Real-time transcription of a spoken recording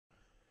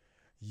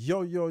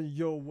Yo, yo,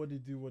 yo, what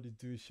it do, what it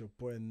do? It's your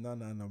boy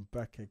Nana, and I'm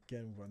back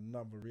again with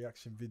another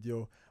reaction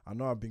video. I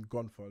know I've been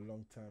gone for a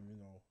long time,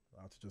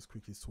 I have to just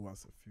quickly sort out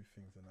a few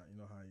things and that, you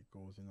know how it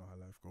goes, you know how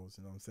life goes,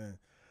 you know what I'm saying?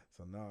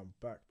 So now I'm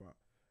back, but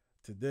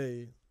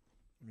today,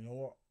 you know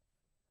what?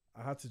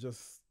 I had to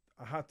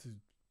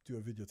do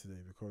a video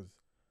today because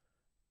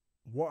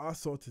what I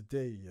saw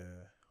today,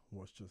 yeah,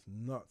 was just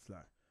nuts.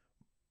 Like,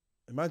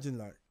 imagine,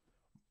 like,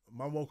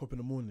 I woke up in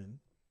the morning,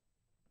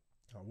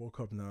 I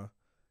woke up now.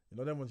 You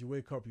know, then once you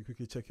wake up, you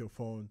quickly check your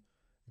phone,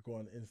 you go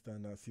on Insta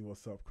and see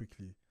what's up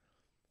quickly.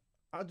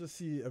 I just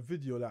see a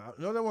video, like,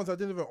 you know, the ones I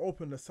didn't even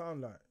open the sound,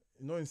 like,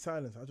 you know, in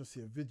silence. I just see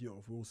a video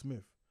of Will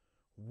Smith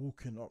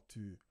walking up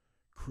to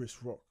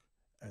Chris Rock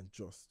and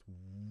just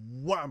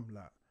wham,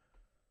 like.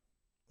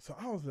 So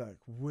I was like,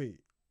 wait.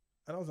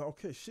 And I was like,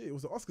 okay, shit, it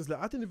was the Oscars. Like,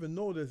 I didn't even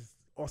know there's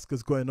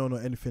Oscars going on or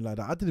anything like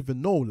that. I didn't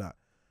even know, like,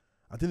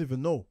 I didn't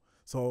even know.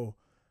 So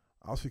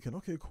I was thinking,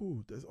 okay,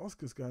 cool, there's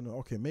Oscars going on.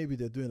 Okay, maybe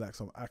they're doing like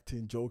some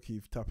acting,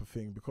 jokey type of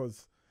thing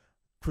because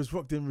Chris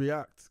Rock didn't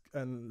react.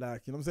 And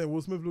like, you know what I'm saying?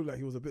 Will Smith looked like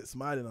he was a bit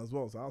smiling as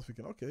well. So I was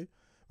thinking, okay,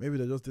 maybe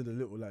they just did a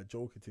little like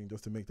jokey thing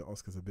just to make the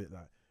Oscars a bit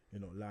like, you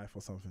know, live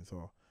or something.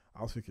 So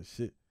I was thinking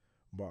shit.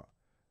 But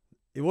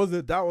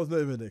that was not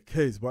even the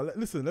case. But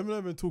listen, let me not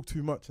even talk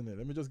too much in it.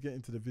 Let me just get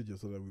into the video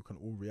so that we can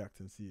all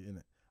react and see it in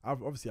it.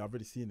 I've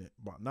already seen it,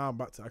 but now I'm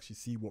about to actually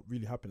see what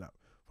really happened, like,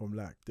 from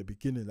like the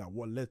beginning, like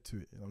what led to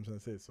it. You know what I'm trying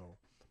to say? So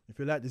if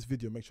you like this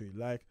video, make sure you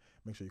like,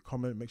 make sure you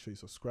comment, make sure you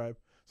subscribe,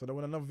 so that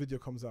when another video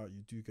comes out,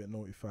 you do get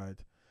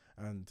notified.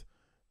 And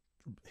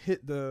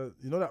hit the,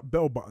 you know, that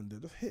bell button there,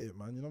 just hit it,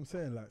 man. You know what I'm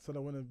saying? Like, so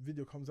that when a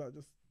video comes out,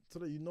 just so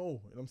that you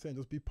know what I'm saying,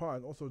 just be part.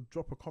 And also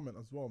drop a comment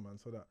as well, man,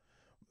 so that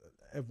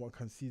everyone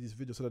can see this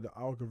video, so that the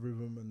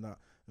algorithm and that,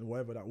 and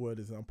whatever that word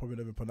is, and I'm probably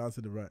never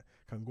pronouncing it right,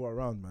 can go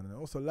around, man. And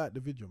also like the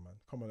video, man.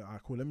 Come on,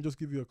 alright, cool. Let me just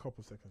give you a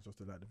couple seconds just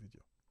to like the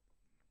video.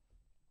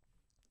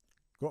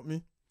 Got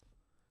me?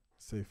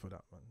 Save for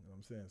that, man. You know what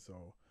I'm saying?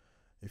 So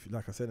if you,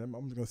 like I said, I'm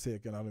just gonna say it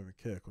again, I don't even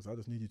care, because I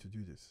just need you to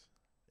do this.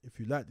 If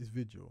you like this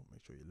video,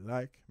 make sure you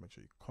like, make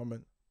sure you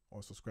comment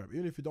or subscribe.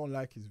 Even if you don't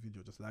like his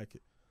video, just like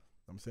it.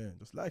 I'm saying,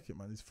 just like it,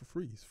 man. It's for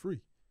free. It's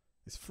free.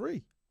 It's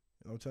free.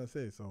 You know what I'm trying to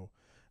say? So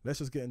let's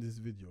just get in this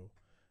video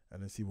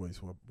and then see what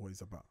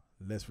it's about.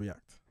 Let's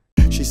react.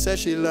 She says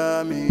she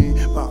love me,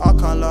 but I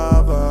can't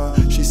love her.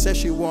 She says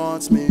she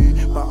wants me,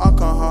 but I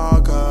can't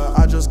hug her.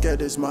 I just get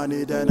this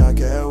money, then I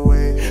get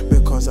away,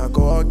 because I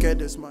go get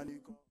this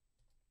money.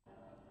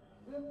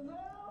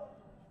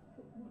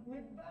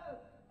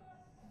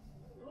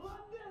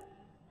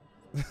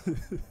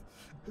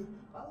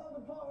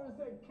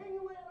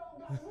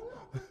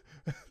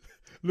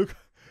 Look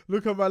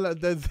at man like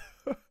Denzel.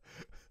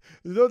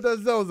 You know,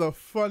 Denzel's a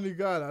funny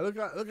guy. Like,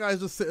 look how he's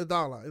just sitting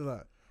down. Like,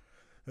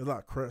 he's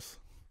like Chris.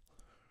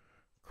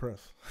 You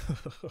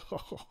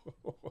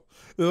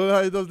know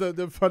how he does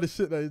that funny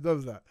shit that he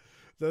does that.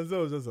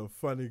 Denzel's just a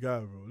funny guy,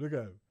 bro. Look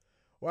at him.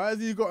 Why has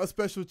he got a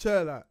special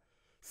chair, like,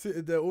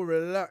 sitting there all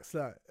relaxed,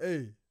 like,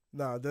 hey,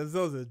 nah,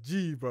 Denzel's a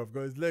G, bro.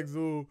 Got his legs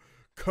all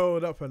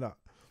curled up and that.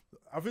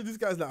 I think this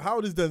guy's like, how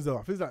old is Denzel?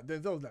 I think like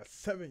Denzel's like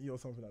 70 or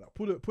something like that.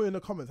 Put in the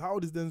comments, how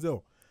old is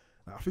Denzel?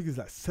 Like, I think he's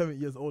like 7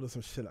 years old or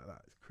some shit like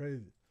that. It's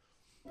crazy.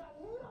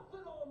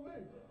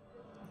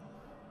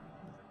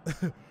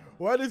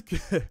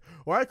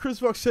 Why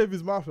Chris Rock shave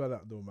his mouth like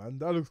that though, man?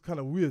 That looks kind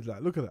of weird.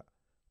 Like, look at that.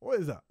 What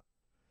is that?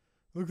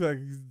 Looks like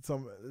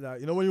some,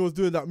 like, you know, when he was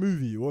doing that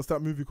movie. What's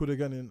that movie called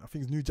again? In, I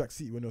think it's New Jack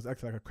City, when he was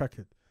acting like a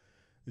crackhead.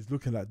 He's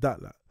looking like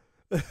that, like.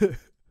 I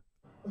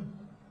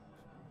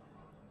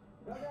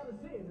gotta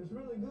see it. It's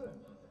really good.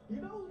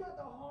 You know who got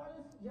the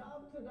hardest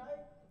job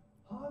tonight?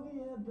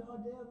 Javier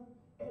Bardem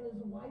and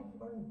his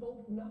wife are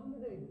both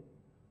nominated.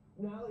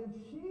 Now, if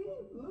she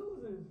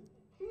loses,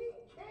 he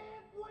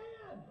can't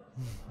win.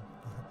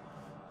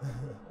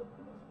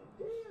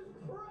 He is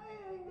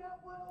praying that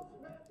Will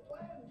Smith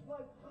wins,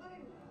 but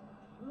please,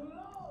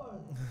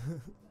 Lord.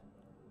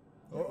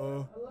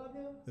 Uh-oh. I love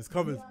you. It's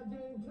coming. G.I.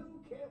 Jane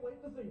 2, can't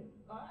wait to see it.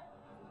 All right?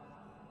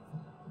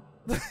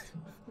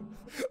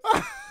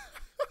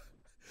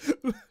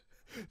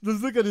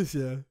 Just look at this,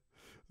 yeah.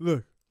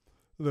 Look,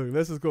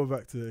 let's just go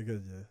back to it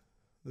again, yeah.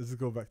 Let's just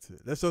go back to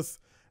it.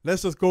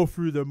 Let's just go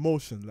through the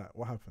motion, like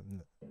what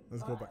happened.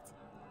 Let's go back to it.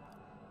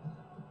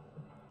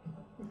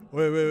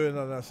 Wait,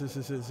 no, shit.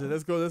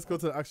 Let's go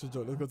to the actual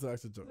joke.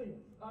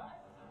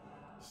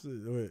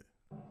 Shit, wait.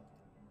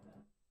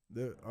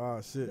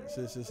 Shit.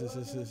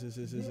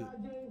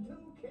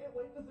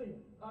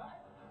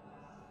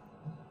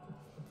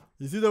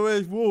 You see the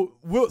way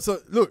Will,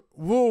 so look,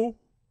 Will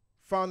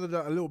found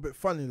that a little bit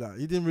funny, like,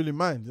 he didn't really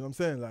mind, you know what I'm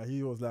saying? Like,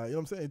 he was like, you know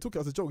what I'm saying? He took it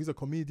as a joke. He's a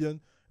comedian, you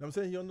know what I'm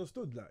saying? He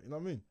understood, like, you know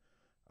what I mean?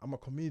 I'm a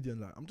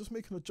comedian, like, I'm just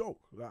making a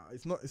joke. Like,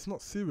 it's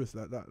not serious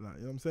like that, like,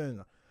 you know what I'm saying?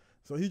 Like,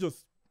 so he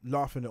just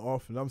laughing it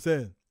off, you know what I'm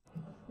saying?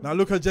 Now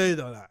look at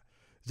Jada, like,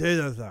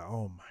 Jada's like,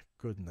 oh my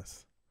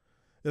goodness.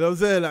 You know what I'm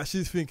saying? Like,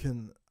 she's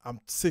thinking, I'm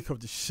sick of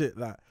this shit,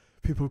 like,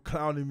 people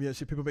clowning me and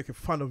shit, people making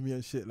fun of me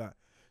and shit, like,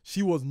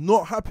 she was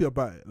not happy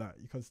about it. Like,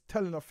 you can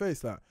tell in her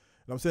face, like,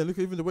 you know I'm saying, look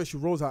at even the way she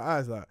rolls her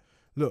eyes. Like,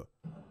 look,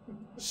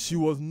 she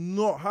was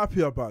not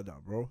happy about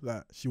that, bro.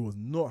 Like, she was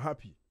not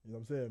happy. You know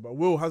what I'm saying? But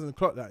Will hasn't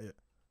clocked that yet.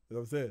 You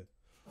know what I'm saying?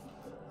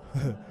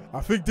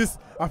 I think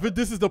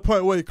this is the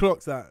point where he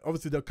clocks that.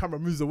 Obviously, the camera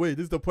moves away.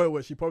 This is the point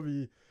where you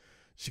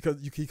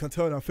can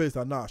tell in her face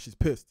that nah, she's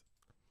pissed.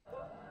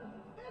 That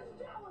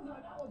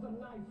was a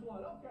nice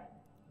one. Okay.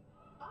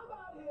 I'm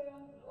out here.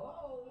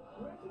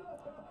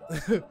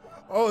 Richard.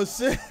 Oh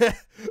shit.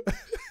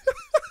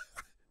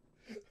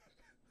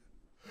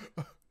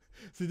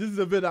 See, this is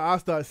a bit that I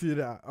start seeing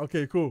that.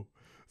 Okay, cool.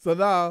 So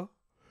now,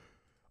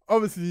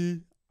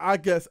 obviously, I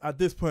guess at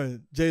this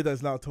point, Jada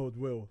has now told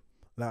Will,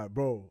 like,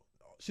 bro,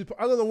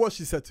 I don't know what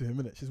she said to him,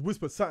 innit? She's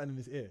whispered something in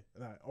his ear,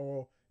 like,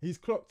 or he's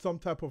clocked some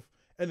type of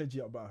energy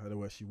about her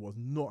where she was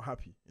not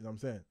happy. You know what I'm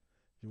saying?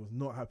 She was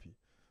not happy.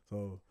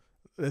 So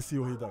let's see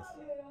what he does.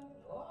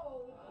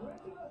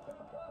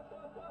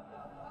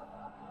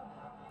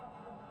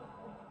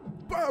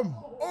 Bam!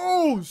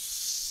 Oh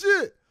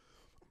shit!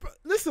 But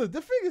listen,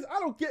 the thing is, I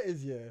don't get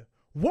is, yeah,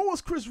 what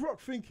was Chris Rock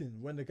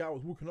thinking when the guy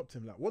was walking up to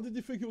him? Like, what did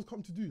he think he was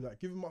come to do? Like,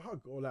 give him a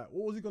hug? Or like,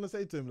 what was he gonna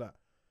say to him? Like,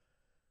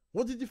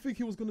 what did you think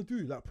he was gonna do?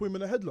 Like, put him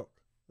in a headlock?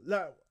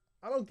 Like,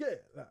 I don't get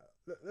it. Like,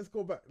 let's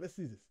go back. Let's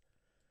see this.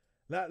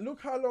 Like, look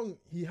how long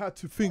he had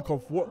to think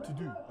of what to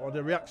do or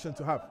the reaction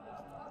to have.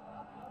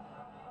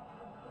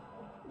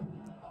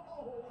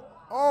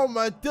 Oh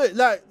my day!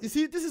 Like, you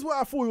see, this is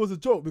why I thought it was a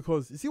joke,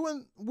 because you see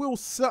when Will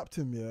slapped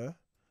him, yeah,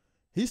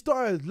 he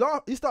started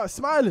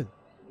smiling.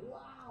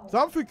 So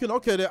I'm thinking,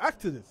 okay, they're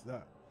acting this,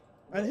 like,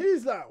 and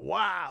he's like,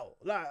 wow,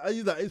 like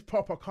he's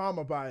proper calm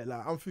about it.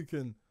 Like, I'm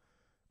thinking,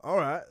 all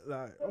right,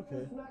 like,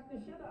 okay.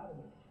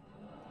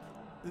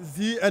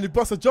 See, and he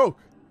busts a joke.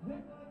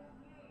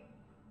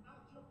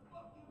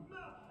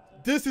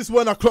 This is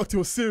when I clocked he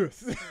was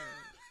serious.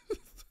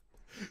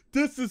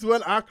 This is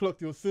when I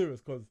clocked he was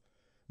serious, because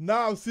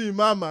now I'm seeing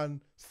my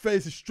man's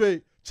face is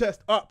straight,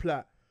 chest up,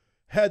 like,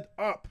 head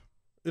up.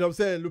 You know what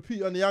I'm saying?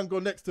 Lupita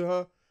Nyong'o next to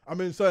her.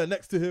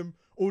 Next to him,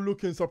 all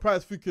looking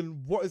surprised,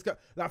 thinking, what is that?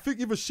 Like, I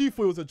think even she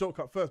thought it was a joke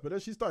at first, but then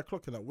she started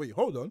clocking like, wait,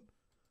 hold on.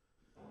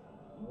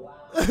 Wow.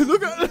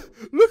 look at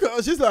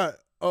her. She's like,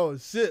 oh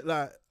shit,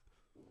 like.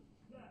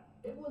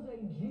 It was a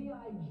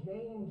G.I.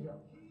 Jane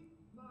joke. Keep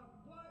my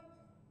wife's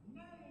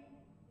name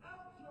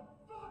out your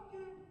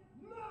fucking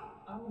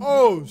mouth.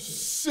 Oh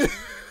shit.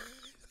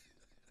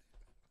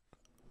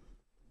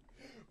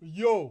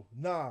 Yo,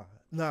 nah.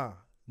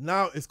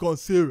 Now it's gone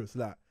serious.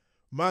 Like,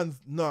 man's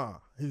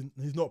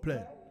he's not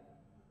playing.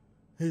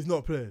 He's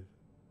not playing.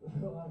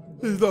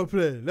 He's not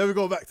playing. Let me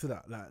go back to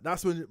that. Like,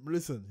 that's when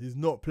listen, he's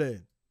not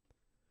playing.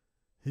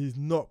 He's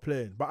not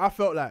playing. But I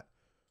felt like,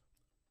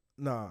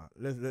 nah,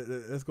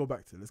 let's go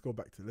back to it. Let's go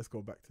back to it.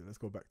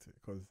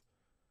 Because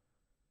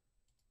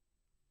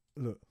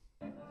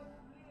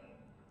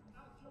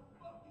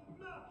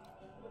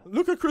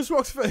look at Chris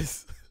Rock's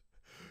face.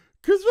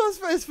 Chris Rock's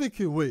face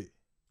thinking, wait,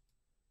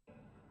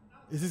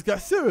 is this guy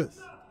serious?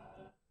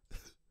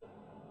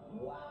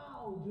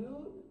 Wow,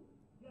 dude.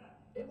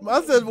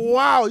 Man said,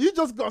 wow, you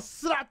just got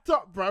slapped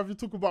up, bro. If you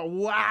talk about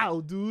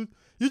wow, dude.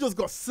 You just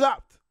got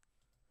slapped.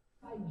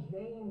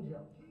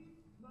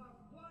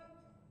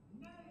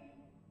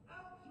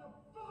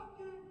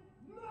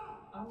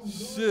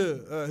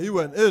 Shit, he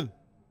went in.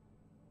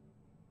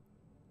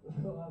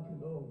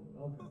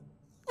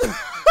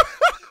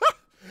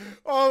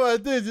 Oh my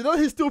days, you know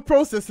he's still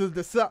processing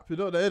the slap, you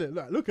know that, innit?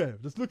 Like, look at him,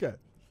 just look at him.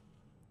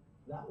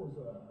 That was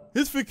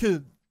he's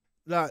thinking,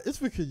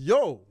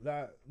 yo,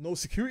 like, no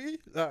security?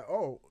 Like,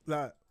 oh,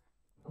 like.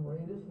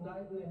 Greatest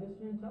night in the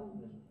history of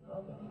television.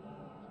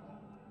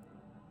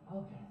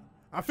 Okay.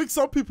 I think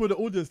some people in the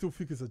audience still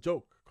think it's a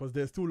joke, because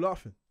they're still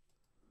laughing.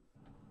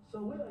 So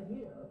we are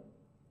here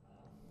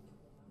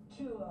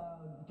to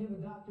give a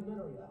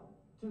documentary out.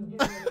 To give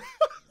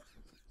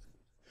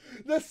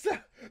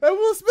and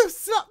Will Smith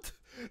slapped.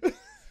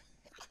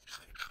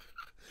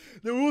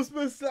 The Will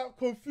Smith slapped,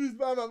 confused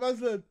by my man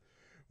said,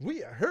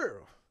 we are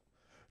here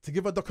to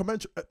give a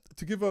documentary,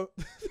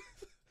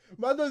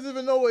 man doesn't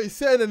even know what he's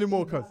saying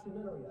anymore, cuz.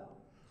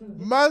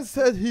 Man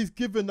said he's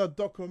giving a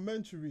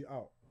documentary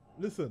out.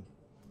 Listen.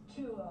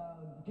 To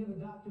give a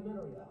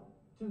documentary out.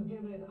 To give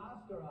an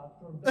Oscar out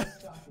for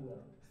best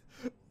documentary.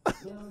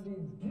 Now, the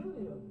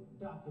beauty of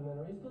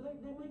documentaries, because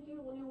they make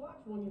you, when you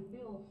watch one, you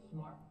feel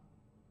smart.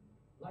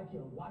 Like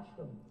you watched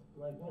them,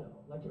 like, you know,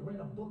 like you read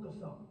a book or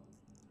something.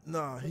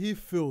 Nah, he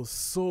feels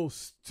so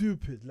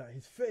stupid. Like,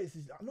 his face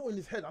is, I know in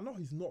his head, I know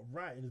he's not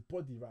right in his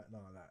body right now.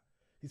 Like,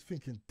 he's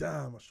thinking,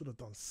 damn, I should have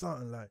done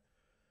something. Like,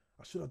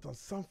 I should have done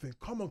something.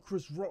 Come on,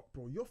 Chris Rock,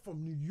 bro. You're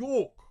from New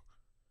York.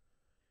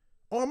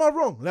 Or am I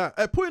wrong? Like,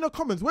 put in the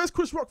comments, where's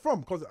Chris Rock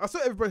from? Because I saw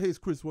Everybody Hates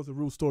Chris was a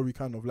real story,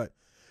 kind of like,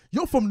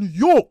 you're from New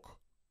York.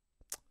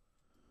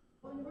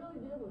 What you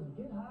really did was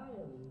get high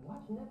and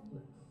watch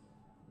Netflix.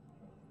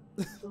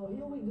 So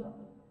here we go.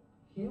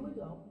 Here we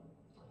go.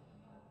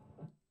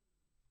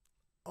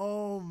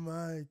 Oh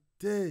my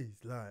days,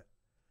 like,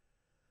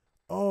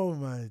 oh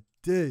my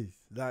days.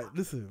 Like,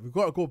 listen, we've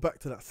got to go back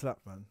to that slap,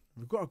 man.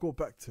 We've got to go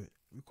back to it.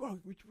 we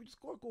just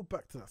gotta go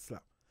back to that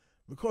slap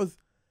because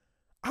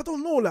I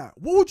don't know, like,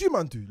 what would you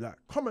man do? Like,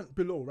 comment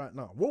below right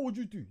now. What would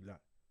you do? Like,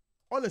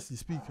 honestly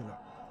speaking, like,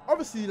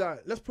 obviously,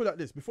 like, let's put it like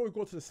this. Before we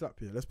go to the slap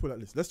here, let's put it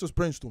like this. Let's just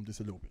brainstorm this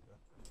a little bit. Yeah?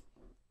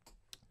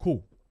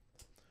 Cool.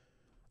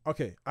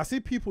 Okay, I see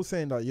people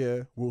saying that,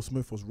 yeah, Will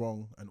Smith was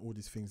wrong and all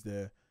these things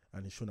there,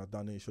 and he shouldn't have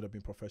done it. He should have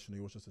been professional.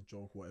 It was just a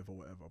joke, whatever.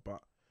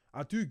 But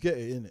I do get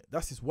it, innit?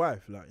 That's his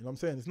wife, like, you know what I'm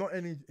saying?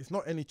 It's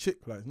not any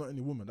chick, like, it's not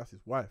any woman. That's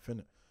his wife,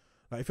 innit?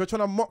 Like, if you're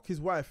trying to mock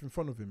his wife in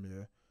front of him,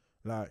 yeah,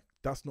 like,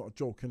 that's not a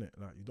joke, innit?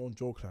 Like, you don't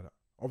joke like that.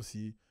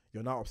 Obviously,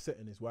 you're now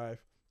upsetting his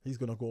wife. He's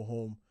gonna go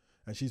home,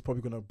 and she's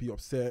probably gonna be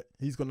upset.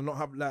 He's gonna not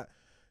have, like,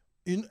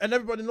 and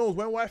everybody knows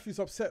when wife is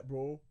upset,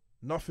 bro,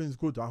 nothing's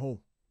good at home.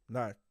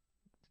 Like,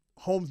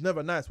 home's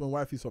never nice when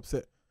wife is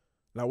upset.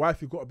 Like,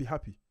 wife, you gotta be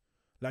happy.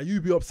 Like,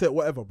 you be upset,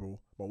 whatever, bro,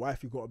 but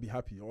wife, you gotta be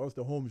happy, or else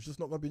the home is just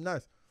not gonna be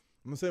nice.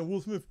 I'm saying, Will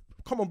Smith,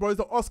 come on, bro, it's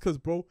the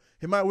Oscars, bro.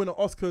 He might win an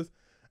Oscars,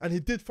 and he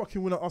did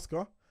fucking win an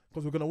Oscar,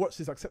 because we're gonna watch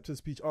his acceptance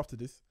speech after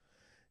this.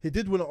 He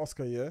did win an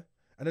Oscar, yeah,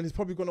 and then he's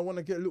probably gonna want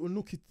to get a little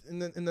nookie in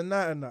the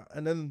night and that.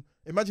 And then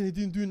imagine he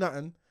didn't do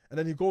nothing, and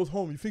then he goes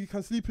home. You think he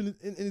can sleep in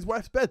his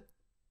wife's bed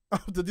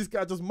after this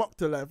guy just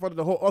mocked her like in front of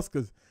the whole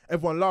Oscars?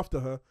 Everyone laughed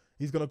at her.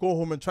 He's gonna go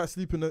home and try to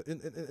sleep in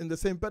the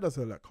same bed as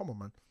her. Like, come on,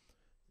 man.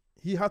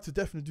 He had to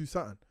definitely do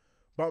something.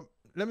 But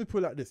let me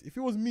put it like this: if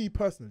it was me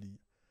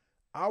personally,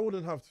 I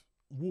wouldn't have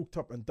walked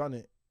up and done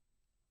it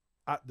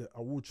at the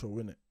award show,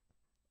 innit?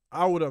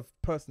 I would have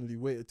personally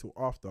waited till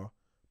after,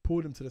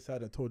 pulled him to the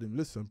side and told him,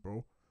 listen,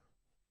 bro,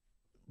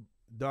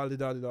 dali.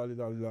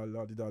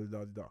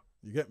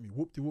 You get me?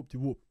 Whoop-de-whoop.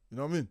 You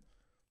know what I mean?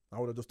 I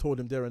would have just told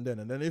him there and then.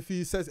 And then if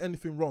he says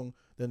anything wrong,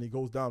 then he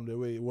goes down the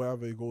way,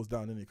 wherever he goes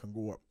down, then he can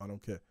go up. I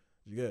don't care.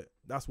 You get it?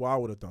 That's what I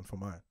would have done for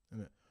mine,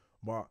 innit?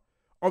 But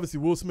obviously,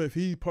 Will Smith,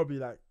 he probably,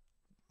 like,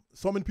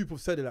 so many people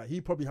have said it, like,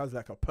 he probably has,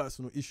 like, a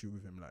personal issue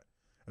with him, like,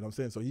 and I'm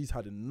saying, so he's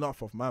had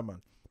enough of my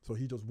man. So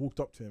he just walked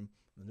up to him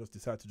and just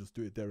decided to just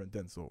do it there and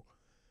then. So,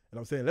 and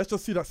I'm saying, let's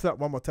just see that slap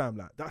one more time.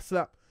 Like, that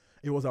slap,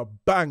 it was a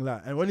bang,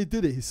 like, and when he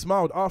did it, he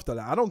smiled after.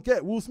 Like, I don't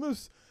get Will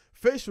Smith's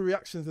facial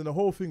reactions, and the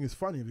whole thing is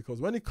funny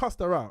because when he cussed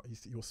her out,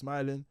 he was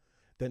smiling,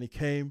 then he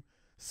came,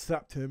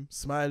 slapped him,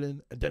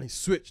 smiling, and then he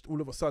switched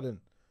all of a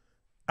sudden,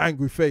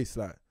 angry face,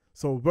 like.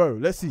 So, bro,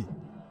 let's see.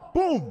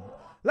 Boom!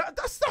 Like,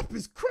 that slap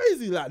is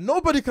crazy. Like,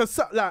 nobody can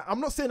slap. Like, I'm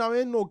not saying I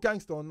ain't no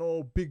gangster or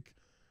no big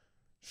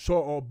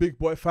shot or big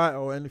boy fighter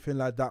or anything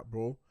like that,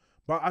 bro.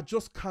 But I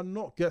just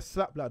cannot get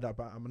slapped like that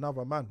by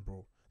another man,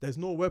 bro. There's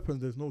no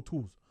weapons, there's no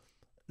tools.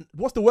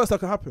 What's the worst that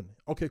could happen?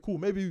 Okay, cool.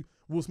 Maybe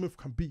Will Smith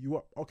can beat you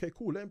up. Okay,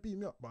 cool. Let him beat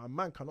me up. But a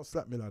man cannot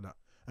slap me like that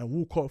and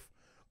walk off,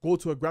 go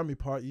to a Grammy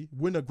party,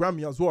 win a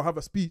Grammy as well, have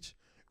a speech,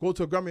 go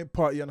to a Grammy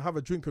party and have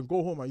a drink and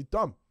go home. Are you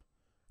dumb?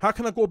 How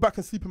can I go back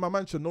and sleep in my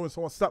mansion knowing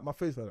someone slapped my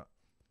face like that?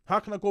 How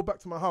can I go back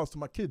to my house, to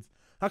my kids?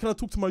 How can I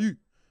talk to my youth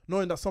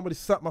knowing that somebody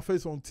slapped my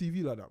face on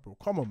TV like that, bro?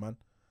 Come on, man.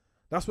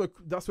 That's where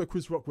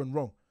Chris Rock went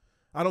wrong.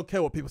 I don't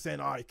care what people saying,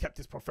 he kept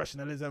his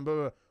professionalism, blah,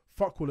 blah, blah.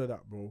 Fuck all of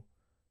that, bro.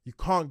 You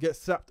can't get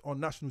slapped on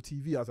national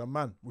TV as a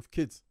man with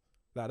kids.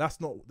 Like,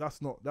 that's not on.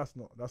 That's not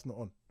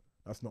on,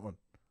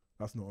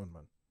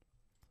 man.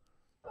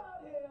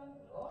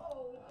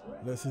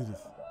 Let's see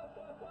this.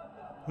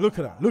 Look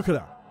at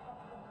that.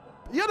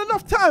 He had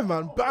enough time,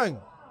 man. Bang.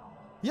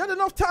 He had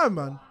enough time,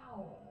 man.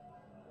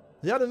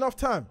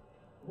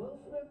 Will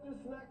Smith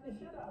just smacked the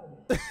shit out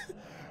of me.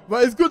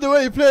 But it's good the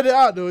way he played it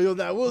out, though. He was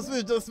like, Will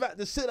Smith just smacked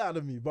the shit out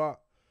of me. But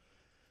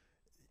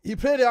he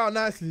played it out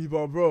nicely,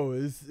 but bro,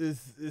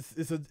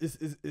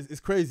 it's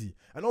crazy.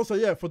 And also,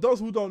 yeah, for those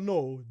who don't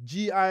know,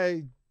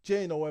 G.I.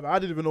 Jane or whatever, I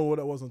didn't even know what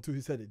that was until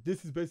he said it.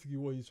 This is basically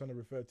what he's trying to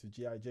refer to,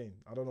 G.I. Jane.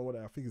 I don't know what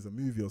I think it's a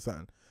movie or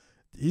something.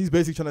 He's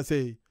basically trying to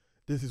say,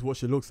 this is what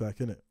she looks like, innit?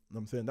 You know what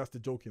I'm saying? That's the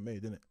joke he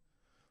made, innit?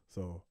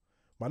 So,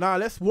 but now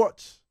let's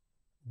watch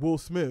Will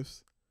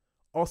Smith's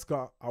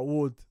Oscar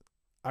award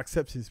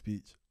acceptance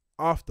speech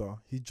after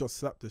he just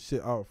slapped the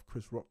shit out of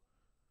Chris Rock.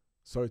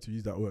 Sorry to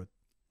use that word.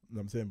 You know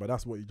what I'm saying? But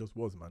that's what he just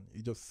was, man.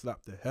 He just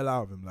slapped the hell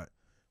out of him, like,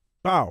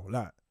 bow,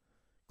 like,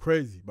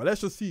 crazy. But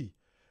let's just see.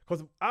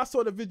 Because I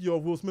saw the video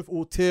of Will Smith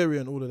all teary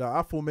and all of that.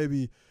 I thought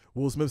maybe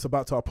Will Smith's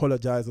about to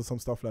apologize or some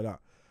stuff like that.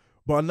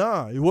 But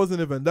nah, it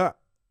wasn't even that.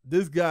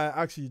 This guy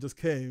actually just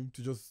came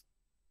to just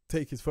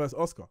take his first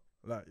Oscar.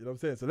 Like, you know what I'm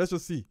saying? So let's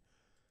just see.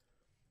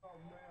 Oh,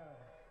 man.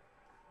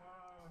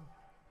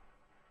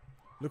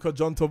 Look at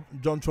John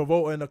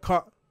Travolta in the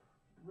cut.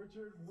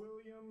 Richard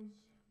Williams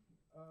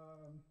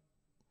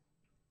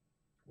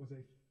was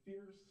a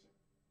fierce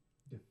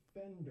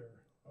defender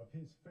of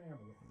his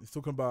family. He's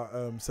talking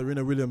about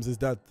Serena Williams'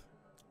 dad,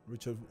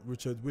 Richard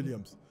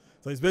Williams.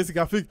 So he's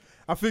basically,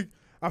 I think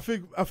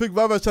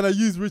Bava's trying to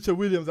use Richard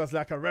Williams as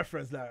like a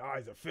reference, like,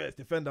 he's a fierce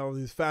defender of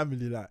his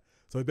family, like.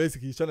 So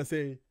basically he's trying to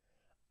say,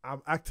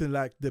 I'm acting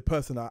like the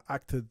person I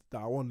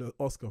won the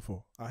Oscar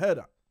for. I heard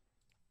that.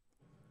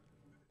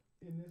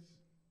 In this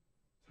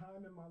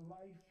time in my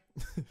life,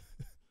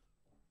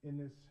 in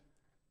this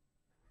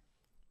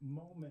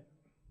moment,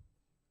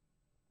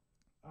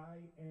 I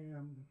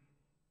am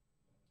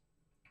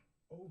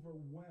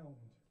overwhelmed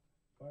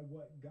by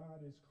what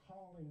God is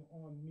calling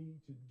on me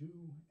to do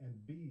and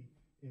be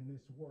in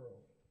this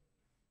world.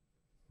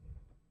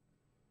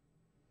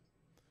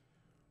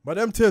 But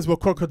them tears were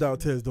crocodile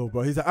tears, though,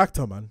 bro. He's an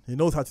actor, man. He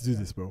knows how to do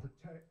this, bro.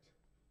 Protect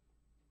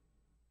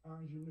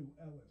Ingenue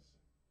Ellis,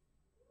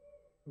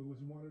 who was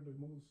one of the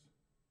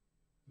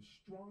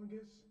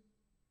strongest,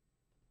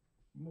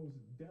 most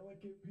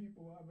delicate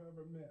people I've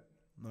ever met.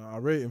 Nah, I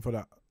rate him for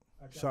that.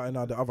 Shouting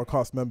out the other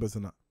cast members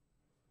and that.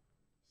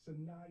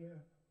 Sanaya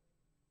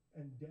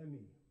and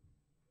Demi,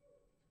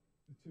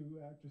 the two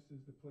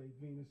actresses that played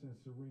Venus and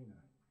Serena.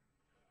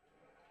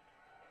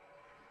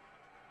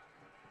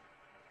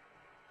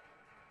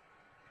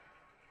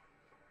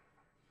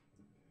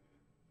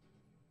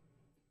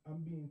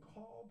 I'm being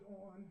called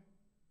on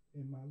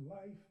in my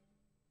life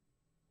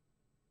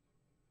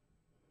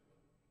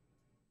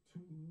to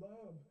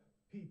love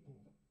people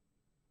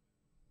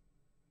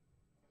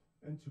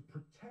and to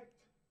protect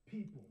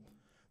people.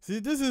 See,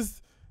 this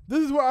is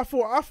what I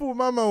thought. I thought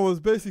my man was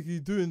basically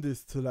doing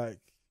this to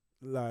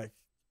like,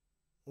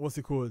 what's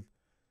it called?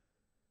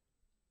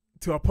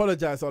 To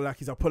apologize, or like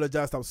he's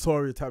apologized, I'm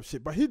sorry type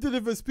shit. But he didn't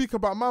even speak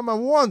about my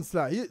man once.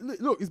 Like,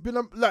 look, it's been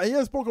like he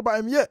hasn't spoke about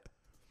him yet.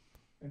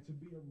 And to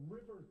be a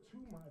river to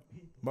my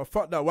people. But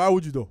fuck that. Why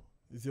would you though?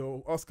 It's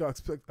your Oscar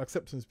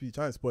acceptance speech.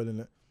 I ain't spoiling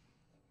it.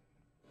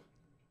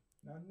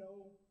 I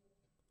know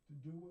to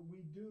do what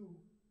we do,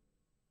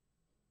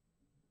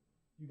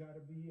 you got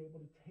to be able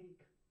to take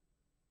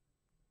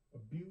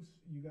abuse.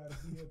 You got to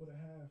be able to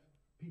have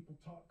people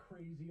talk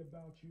crazy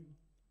about you.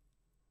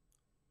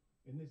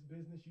 In this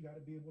business, you got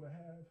to be able to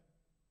have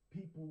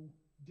people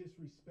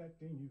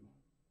disrespecting you.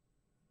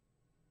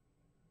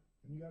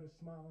 And you got to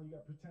smile and you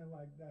got to pretend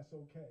like that's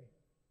okay.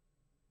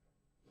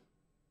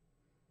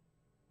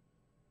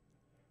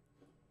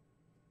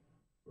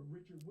 But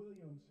Richard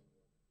Williams,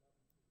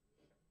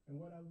 and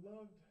what I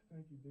loved,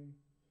 thank you, D.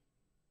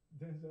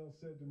 Denzel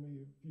said to me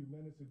a few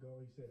minutes ago,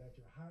 he said, at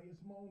your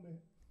highest moment,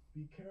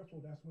 be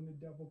careful, that's when the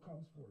devil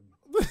comes for you.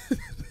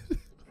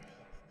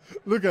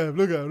 Look at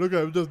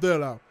him, just there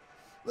now.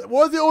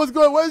 Where's he always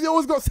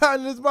got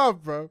something in his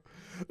mouth, bro?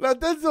 Like,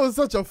 Denzel is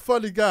such a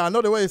funny guy. I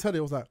know the way he said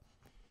it, was like,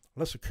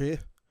 unless you're clear,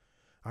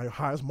 at your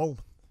highest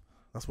moment,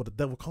 that's what the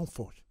devil comes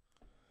for you.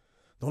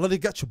 Don't let it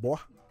get you, boy.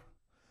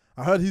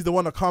 I heard he's the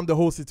one that calmed the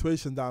whole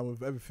situation down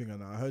with everything and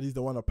that. I heard he's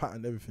the one that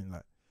patterned everything,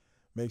 like,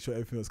 make sure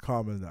everything was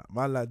calm and that.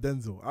 Man, like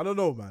Denzel. I don't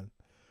know, man.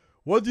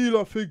 What do you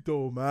lot think,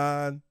 though,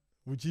 man?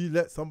 Would you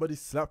let somebody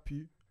slap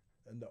you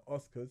in the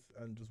Oscars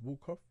and just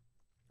walk off?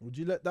 Would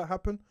you let that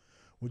happen?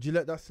 Would you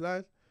let that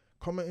slide?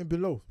 Comment in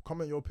below.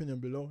 Comment your opinion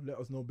below. Let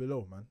us know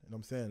below, man. You know what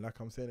I'm saying? Like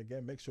I'm saying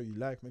again, make sure you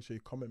like, make sure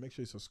you comment, make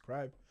sure you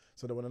subscribe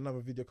so that when another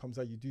video comes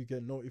out, you do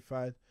get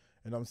notified.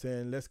 You know what I'm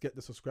saying? Let's get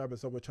the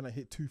subscribers up. We're trying to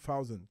hit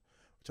 2,000. We're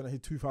trying to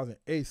hit 2,000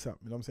 ASAP. You know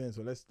what I'm saying?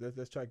 So let's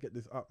try to get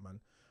this up, man.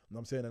 You know what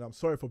I'm saying? And I'm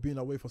sorry for being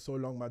away for so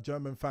long. My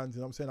German fans, you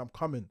know what I'm saying? I'm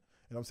coming.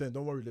 You know what I'm saying?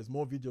 Don't worry, there's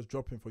more videos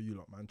dropping for you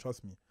lot, man.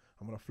 Trust me.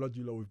 I'm going to flood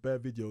you lot with bare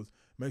videos.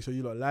 Make sure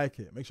you lot like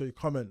it. Make sure you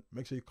comment.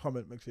 Make sure you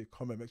comment. Make sure you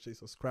comment. Make sure you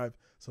subscribe,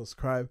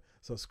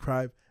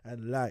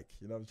 and like.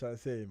 You know what I'm trying to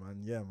say,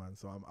 man? Yeah, man.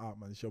 So I'm out,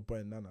 man. It's your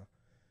boy, Nana.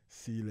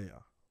 See you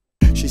later.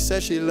 She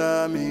said she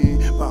love me,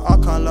 but I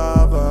can't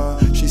love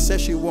her. She said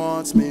she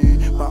wants me,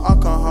 but I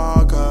can't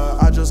hug her.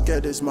 I just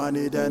get this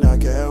money, then I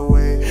get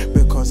away.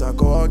 Because I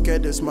gotta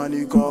get this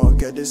money, gotta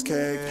get this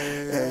cake.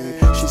 Hey.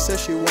 She said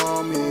she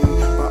want me,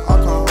 but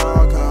I can't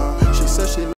hug her. She said she